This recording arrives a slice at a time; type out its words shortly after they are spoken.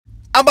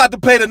I'm about to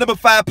play the number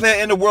 5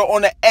 player in the world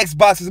on the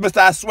Xbox. It's Mr.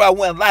 I swear I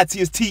wouldn't lie to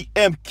you, it's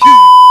TMQ.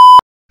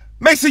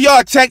 Make sure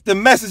y'all check the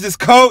messages,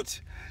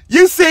 coach.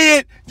 You see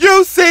it.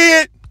 You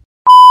see it.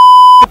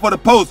 For the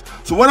post.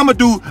 So what I'm going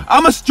to do,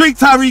 I'm going to streak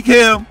Tyreek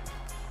Hill.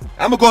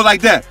 I'm going to go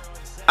like that.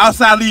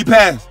 Outside lead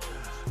pass.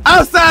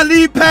 Outside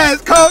lead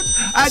pass, coach.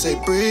 I say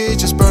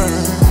bridges burn,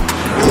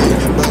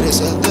 but it's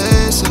a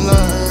lesson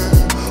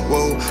learned.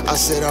 Whoa, I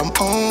said I'm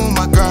on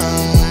my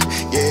grind.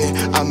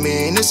 Yeah, I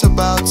mean it's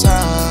about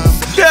time.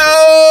 Yo,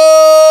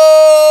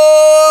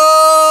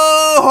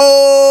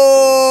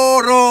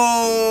 hold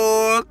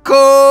on,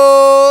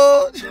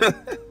 coach.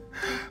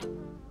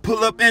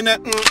 Pull up in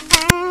that.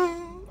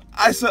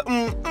 I said,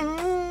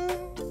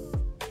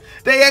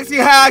 They ask me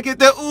how I get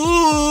the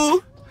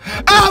ooh.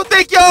 I don't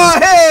think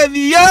y'all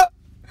heavy up.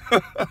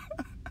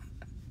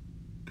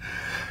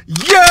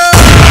 Yo!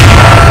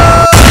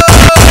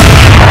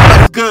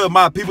 What's good,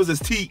 my peoples? It's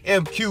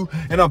TMQ,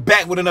 and I'm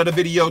back with another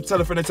video.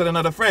 Tell a friend and tell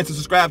another friend to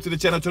subscribe to the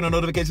channel, turn the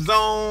notifications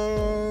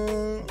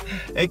on,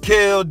 and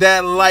kill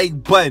that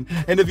like button.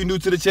 And if you're new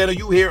to the channel,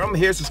 I'm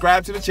here.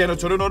 Subscribe to the channel,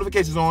 turn the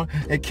notifications on,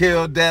 and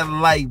kill that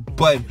like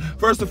button.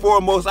 First and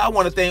foremost, I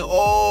want to thank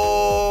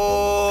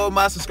all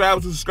my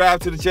subscribers who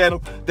subscribe to the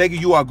channel. Thank you.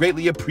 You are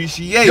greatly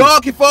appreciated. Y'all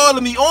can follow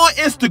me on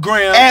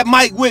Instagram at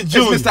Mike Witt Jr.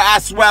 It's Mr. I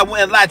swear I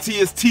wouldn't lie to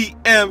you, it's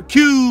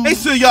TMQ. Make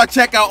sure y'all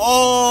check out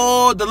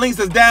all the links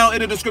that's down in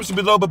the description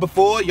below. But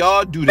before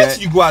y'all do that, make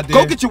sure you go out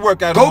there, go get your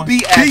workout on, go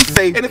be active, be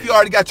safe. And if you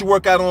already got your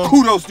workout on,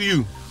 kudos to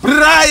you.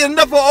 But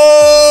enough of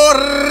all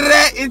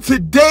that in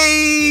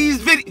today's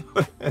video.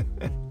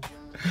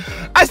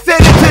 I said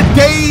in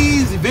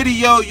today's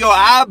video, yo,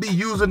 I'll be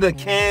using the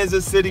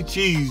Kansas City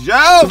Chiefs,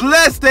 yo.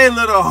 Bless their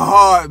little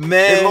heart,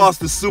 man. They lost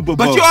the Super Bowl.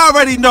 But you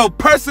already know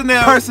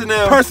personnel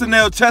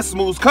chess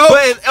moves, coach.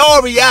 But in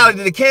all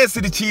reality, the Kansas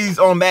City Chiefs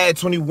on Madden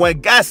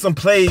 21 got some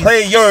players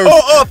on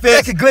offense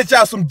that can glitch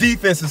out some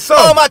defenses. So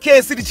all my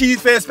Kansas City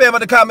Chiefs fans, spam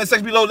in the comment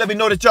section below. Let me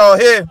know that y'all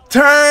here.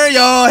 Turn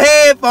your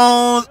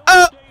headphones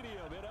up.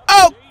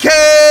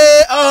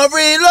 Okay, I'm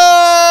reloaded.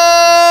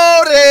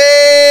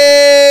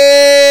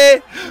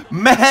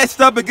 Matched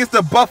up against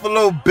the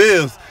Buffalo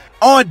Bills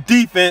on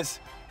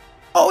defense.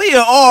 Oh,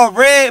 yeah, all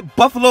red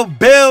Buffalo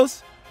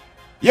Bills.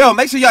 Yo,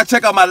 make sure y'all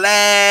check out my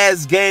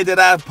last game that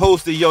I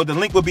posted, yo. The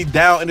link will be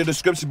down in the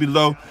description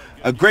below.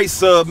 A great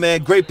sub,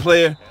 man, great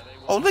player.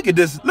 Oh, look at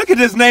this. Look at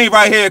this name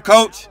right here,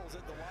 coach.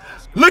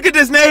 Look at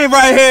this name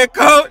right here,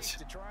 coach.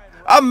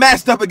 I'm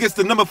matched up against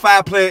the number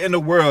 5 player in the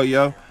world,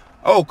 yo.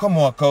 Oh, come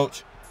on,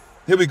 coach.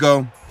 Here we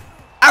go.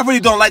 I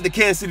really don't like the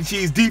Kansas City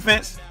Chiefs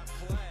defense.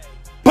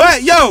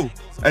 But, yo,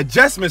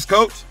 adjustments,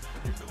 coach.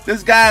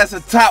 This guy is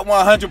a top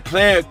 100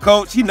 player,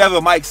 coach. He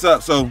never mics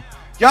up. So,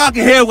 y'all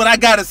can hear what I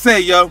got to say,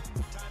 yo.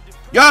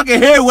 Y'all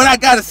can hear what I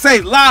got to say.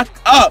 Lock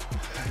up.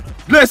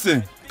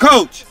 Listen,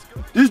 coach,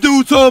 this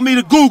dude told me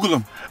to Google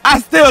him. I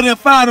still didn't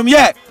find him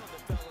yet.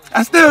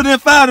 I still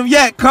didn't find him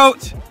yet,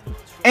 coach.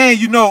 And,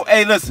 you know,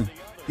 hey, listen.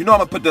 You know I'm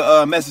going to put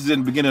the message in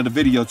the beginning of the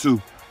video,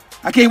 too.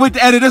 I can't wait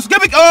to edit this. Give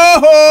me,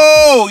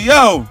 oh,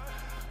 yo.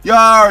 Y'all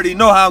already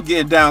know how I'm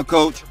getting down,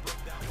 coach.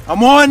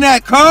 I'm on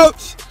that,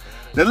 coach.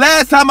 The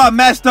last time I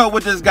matched up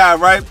with this guy,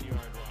 right?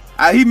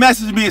 He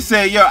messaged me and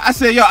said, yo, I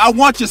said, yo, I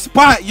want your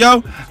spot,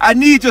 yo. I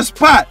need your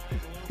spot.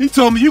 He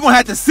told me you're going to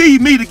have to see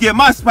me to get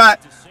my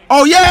spot.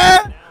 Oh,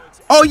 yeah?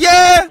 Oh,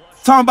 yeah?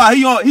 Talking about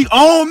he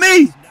own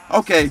me.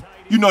 Okay,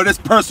 you know this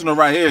personal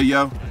right here,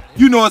 yo.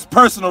 You know it's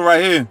personal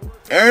right here.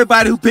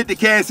 Everybody who picked the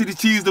Kansas City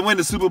Chiefs to win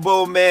the Super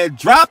Bowl, man,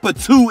 drop a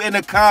 2 in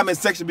the comment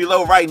section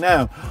below right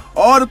now.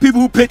 All the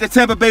people who picked the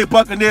Tampa Bay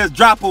Buccaneers,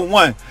 drop a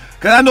 1.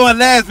 Because I know in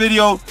last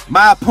video,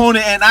 my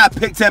opponent and I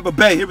picked Tampa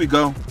Bay. Here we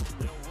go.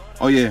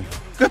 Oh, yeah.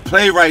 Good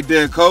play right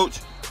there, coach.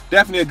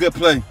 Definitely a good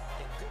play.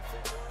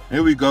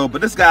 Here we go.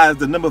 But this guy is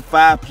the number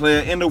 5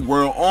 player in the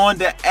world on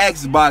the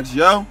Xbox,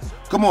 yo.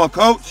 Come on,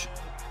 coach.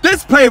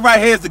 This play right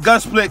here is the gun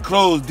split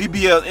close,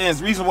 DBL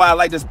ends. Reason why I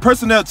like this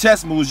personnel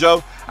chess moves,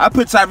 yo. I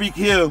put Tyreek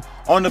Hill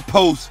on the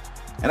post,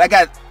 and I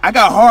got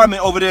Harmon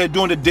over there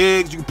doing the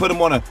digs. You can put him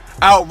on a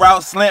out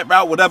route, slant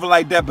route, whatever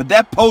like that. But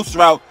that post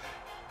route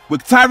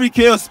with Tyreek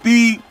Hill's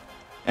speed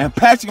and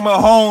Patrick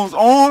Mahomes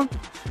on,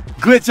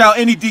 glitch out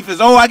any defense.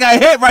 Oh, I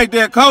got hit right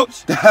there,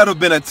 coach. That would have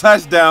been a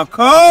touchdown,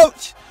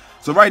 coach.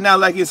 So right now,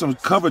 like, he's some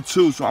cover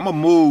 2. So I'm gonna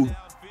move. I'm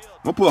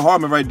gonna put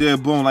Harmon right there,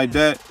 boom, like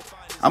that.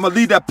 I'm going to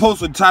leave that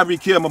post with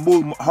Tyreek Hill. I'm going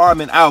to move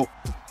Harmon out.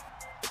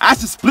 I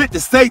should split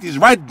the safeties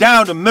right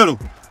down the middle.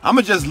 I'm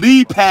going to just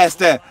lead past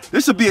that.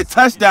 This should be a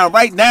touchdown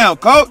right now,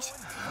 coach.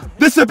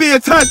 This should be a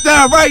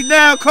touchdown right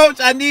now,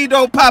 coach. I need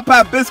those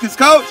Popeye biscuits,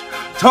 coach.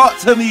 Talk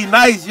to me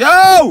nice,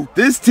 yo.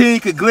 This team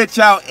could glitch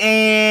out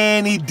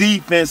any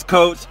defense,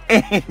 coach.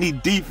 Any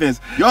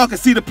defense. Y'all can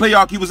see the play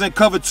arc. He was in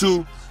cover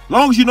 2.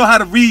 Long as you know how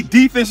to read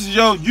defenses,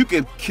 yo, you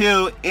can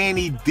kill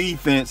any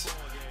defense.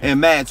 And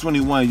Madden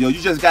 21, yo,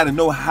 you just got to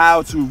know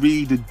how to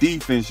read the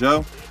defense,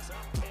 yo.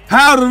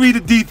 How to read the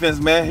defense,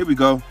 man. Here we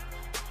go.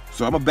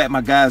 So I'm going to back my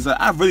guys up.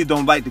 I really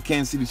don't like the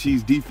Kansas City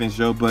Chiefs defense,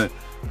 yo. But,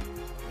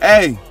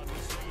 hey,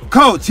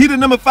 coach, he the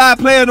number 5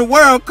 player in the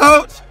world,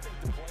 coach.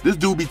 This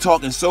dude be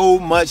talking so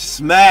much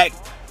smack.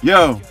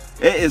 Yo,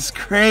 it is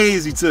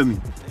crazy to me.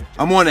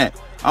 I'm on that.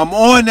 I'm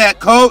on that,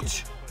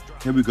 coach.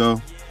 Here we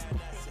go.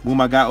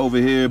 Boom, I got over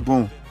here.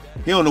 Boom.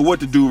 He don't know what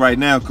to do right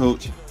now,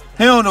 coach.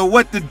 He don't know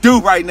what to do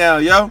right now,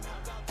 yo.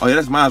 Oh, yeah,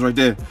 that's mine right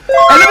there.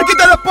 Hey, let me get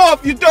that up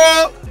off you,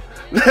 dog.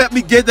 Let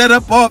me get that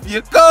up off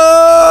you,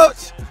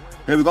 coach.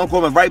 Here we go. I'm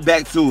coming right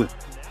back to it.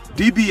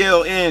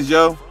 DBL ends,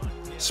 yo.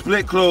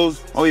 Split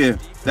close. Oh, yeah.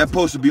 That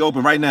post should be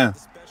open right now.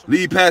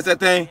 Lead past that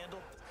thing.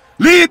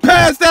 Lead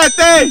past that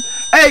thing.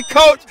 Hey,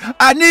 coach,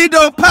 I need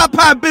those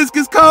Popeye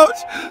biscuits, coach.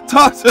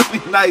 Talk to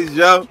me nice,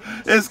 yo.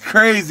 It's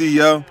crazy,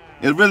 yo.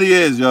 It really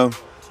is, yo.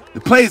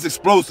 The play is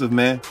explosive,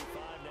 man.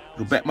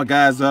 Go back my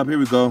guys up. Here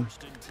we go.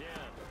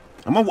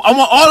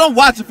 All I'm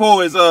watching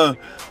for is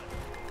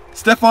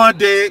Stephon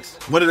Diggs,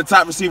 one of the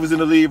top receivers in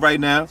the league right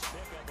now.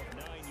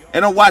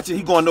 And I'm watching,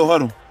 he going no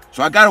huddle.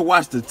 So I got to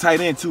watch the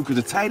tight end, too, because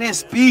the tight end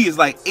speed is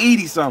like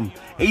 80-something,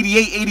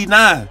 88,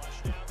 89.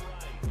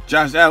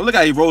 Josh Allen, look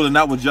how he rolling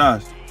out with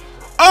Josh.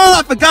 Oh,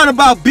 I forgot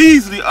about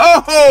Beasley.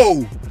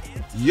 Oh,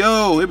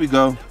 yo, here we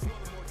go.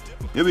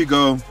 Here we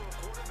go.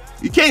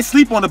 You can't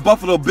sleep on the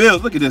Buffalo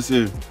Bills. Look at this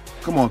here.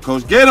 Come on,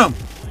 coach, get him.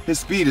 His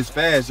speed is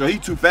fast, yo. He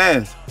too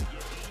fast.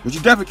 But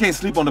you definitely can't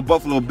sleep on the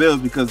Buffalo Bills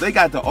because they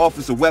got the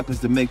offensive weapons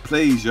to make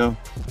plays, yo.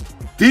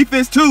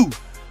 Defense too.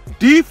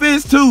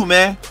 Defense too,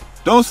 man.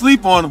 Don't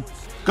sleep on them.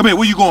 Come here,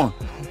 where you going?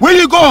 Where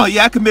you going?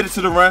 Yeah, I committed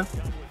to the run.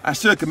 I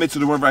should commit to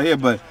the run right here,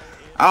 but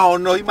I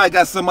don't know. He might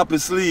got something up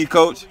his sleeve,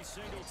 coach.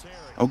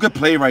 Oh, good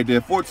play right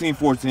there.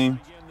 14-14.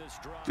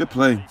 Good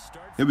play.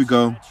 Here we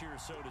go.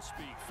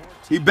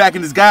 He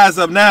backing his guys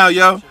up now,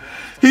 yo.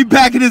 He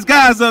backing his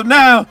guys up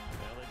now.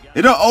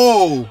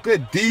 Oh,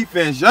 good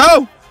defense,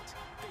 yo.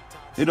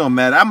 It don't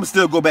matter. I'm going to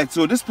still go back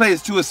to it. This play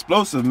is too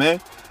explosive, man.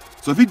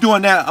 So if he's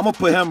doing that, I'm going to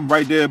put him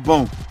right there.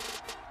 Boom.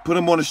 Put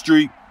him on the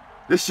streak.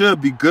 This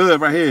should be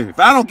good right here. If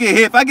I don't get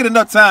hit, if I get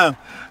enough time,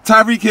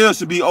 Tyreek Hill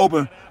should be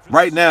open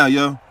right now,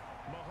 yo.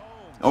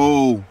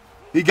 Oh,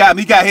 he got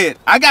me. He got hit.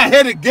 I got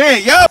hit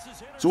again, yo.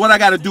 So what I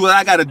got to do is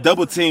I got to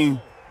double team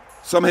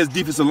some of his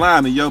defensive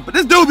linemen, yo. But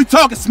this dude be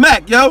talking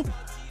smack, yo.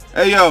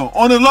 Hey, yo,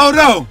 on the low,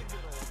 though.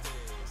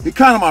 He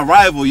kind of my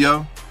rival,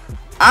 yo.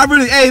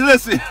 Hey,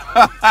 listen.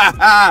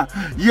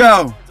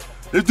 Yo,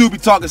 this dude be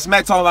talking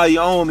smack, talking about he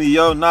own me,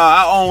 yo. Nah,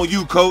 I own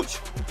you, coach.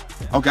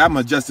 Okay, I'm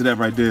going to adjust to that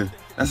right there.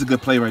 That's a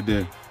good play right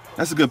there.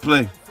 That's a good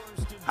play.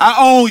 I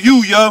own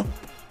you, yo.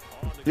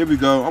 Here we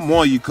go. I'm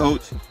on you,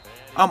 coach.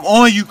 I'm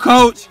on you,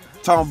 coach.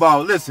 Talking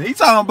about, listen, he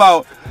talking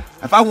about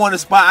if I want a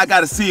spot, I got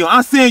to see him.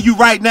 I'm seeing you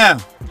right now.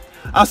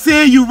 I'm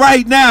seeing you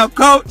right now,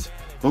 coach.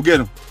 Go get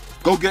him.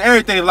 Go get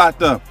everything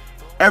locked up.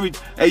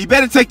 Hey, you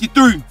better take your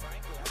three.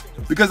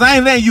 Because I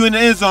ain't letting you in the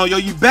end zone, yo.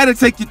 You better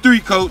take your three,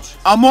 coach.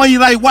 I'm on you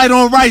like white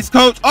on rice,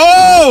 coach.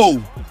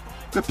 Oh!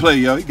 Good play,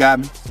 yo. He got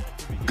me.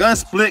 Gun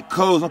split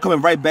close. I'm coming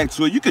right back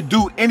to it. You could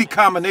do any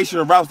combination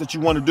of routes that you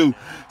want to do,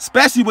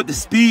 especially with the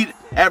speed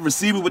at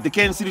receiver with the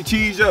Kansas City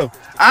Chiefs, yo.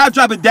 I'll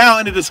drop it down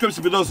in the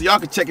description below so y'all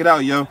can check it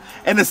out, yo.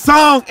 And the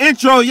song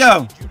intro,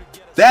 yo,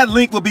 that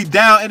link will be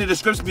down in the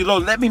description below.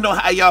 Let me know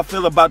how y'all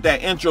feel about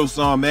that intro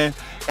song, man.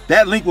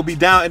 That link will be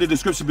down in the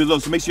description below,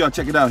 so make sure y'all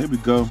check it out. Here we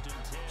go.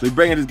 So he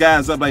bringing his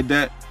guys up like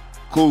that.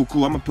 Cool,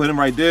 cool. I'm going to put him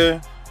right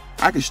there.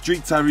 I can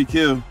streak Tyreek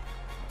Hill.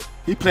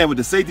 He playing with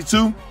the safety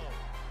too?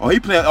 Oh, he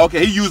playing.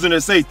 Okay, he using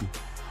the safety.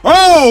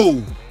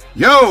 Oh!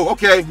 Yo,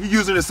 okay. He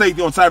using the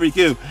safety on Tyreek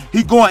Hill.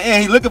 He going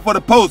in. He looking for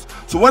the post.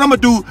 So what I'm going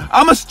to do,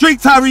 I'm going to streak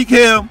Tyreek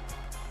Hill.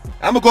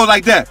 I'm going to go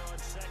like that.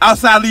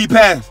 Outside lead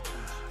pass.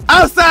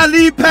 Outside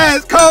lead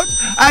pass, coach.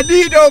 I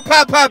need those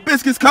Popeye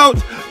biscuits, coach.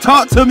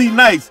 Talk to me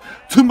nice.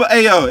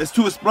 Yo, it's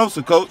too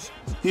explosive, coach.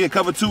 He in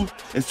cover two.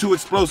 It's too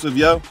explosive,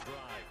 yo.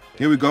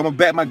 Here we go. I'm going to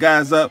back my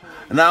guys up.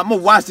 And now I'm going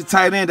to watch the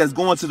tight end that's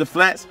going to the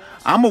flats.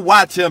 I'm going to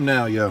watch him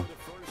now, yo.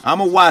 I'm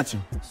going to watch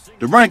him.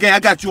 The run game, I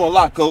got you on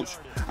lock, coach.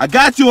 I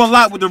got you on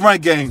lock with the run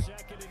game.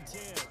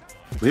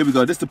 But here we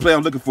go. This is the play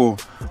I'm looking for.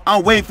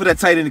 I'm waiting for that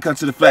tight end to come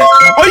to the flat.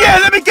 Oh, yeah.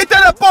 Let me get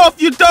that up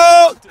off you,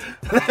 dog.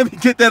 Let me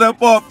get that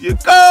up off you,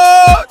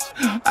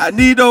 coach. I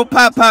need those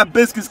Popeye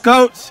biscuits,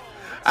 coach.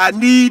 I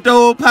need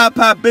those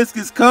Popeye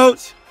biscuits,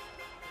 coach.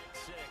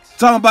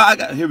 Talking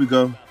about, here we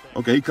go.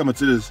 Okay, he coming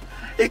to this.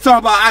 He talking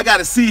about I got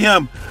to see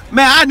him.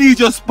 Man, I need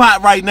your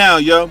spot right now,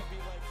 yo.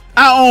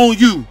 I own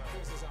you.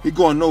 He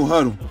going no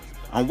huddle.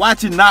 I'm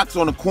watching Knox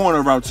on the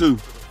corner route, too.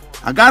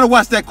 I got to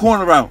watch that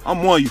corner route.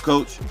 I'm on you,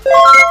 coach.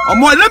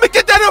 I'm on. Let me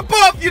get that up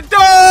off you,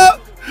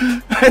 dog.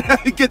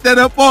 Let me get that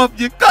up off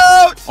you,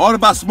 coach. All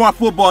about smart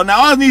football. Now,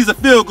 all I need is a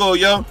field goal,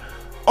 yo.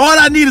 All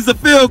I need is a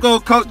field goal,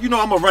 coach. You know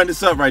I'm going to run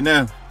this up right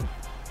now.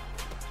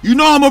 You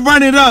know I'm going to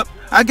run it up.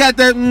 I got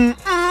that.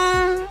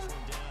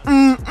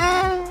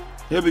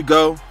 Here we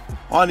go.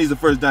 All I need is a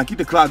first down. Keep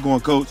the clock going,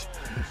 coach.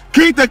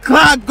 Keep the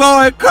clock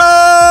going,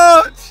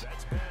 coach.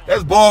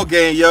 That's ball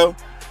game, yo.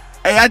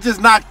 Hey, I just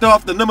knocked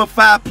off the number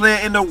 5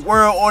 player in the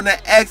world on the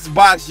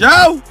Xbox,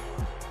 yo.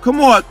 Come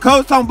on,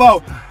 coach. Talking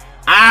about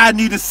I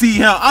need to see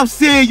him. I'm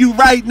seeing you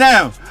right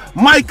now.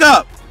 Mic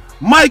up.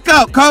 Mic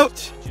up,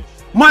 coach.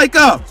 Mic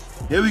up.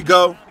 Here we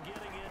go.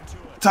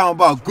 Talking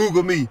about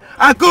Google me.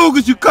 I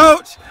Googled you,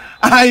 coach.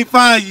 I ain't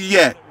find you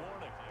yet.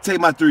 Take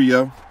my 3,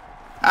 yo.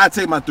 I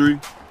take my 3.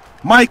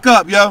 Mic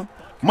up, yo.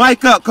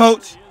 Mic up,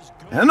 coach.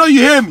 And I know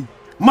you hear me.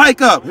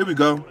 Mic up. Here we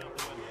go.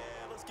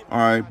 All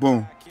right,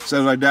 boom.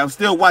 Set it like that. I'm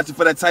still watching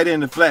for that tight end in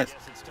the flats.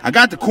 I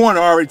got the corner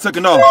already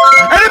taken off.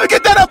 Hey, let me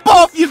get that up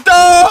off you,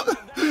 dog.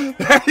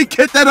 Let me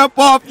get that up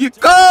off you,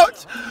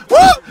 coach.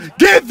 Woo!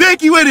 Get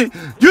Vicky with it.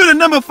 You the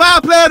number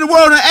 5 player in the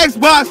world on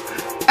Xbox.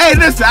 Hey,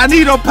 listen, I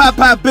need no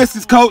Popeye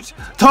biscuits, coach.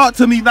 Talk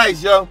to me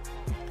nice, yo.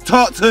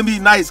 Talk to me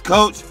nice,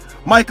 coach.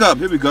 Mic up.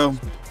 Here we go.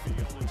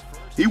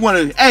 He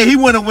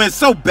wanna win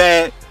so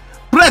bad.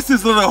 Bless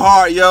his little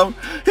heart, yo.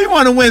 He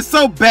wanna win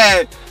so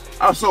bad.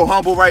 I'm so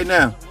humble right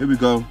now. Here we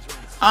go.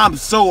 I'm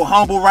so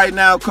humble right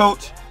now,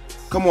 coach.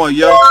 Come on,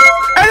 yo.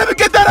 Hey, let me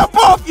get that up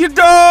off you,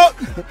 dog.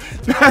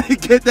 Let me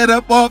get that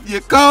up off you,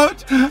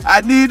 coach.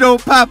 I need no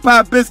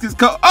Popeye biscuits,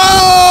 coach.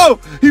 Oh!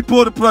 He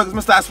pulled the plug.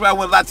 Mr. I swear I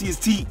went a lot to his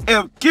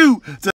TMQ.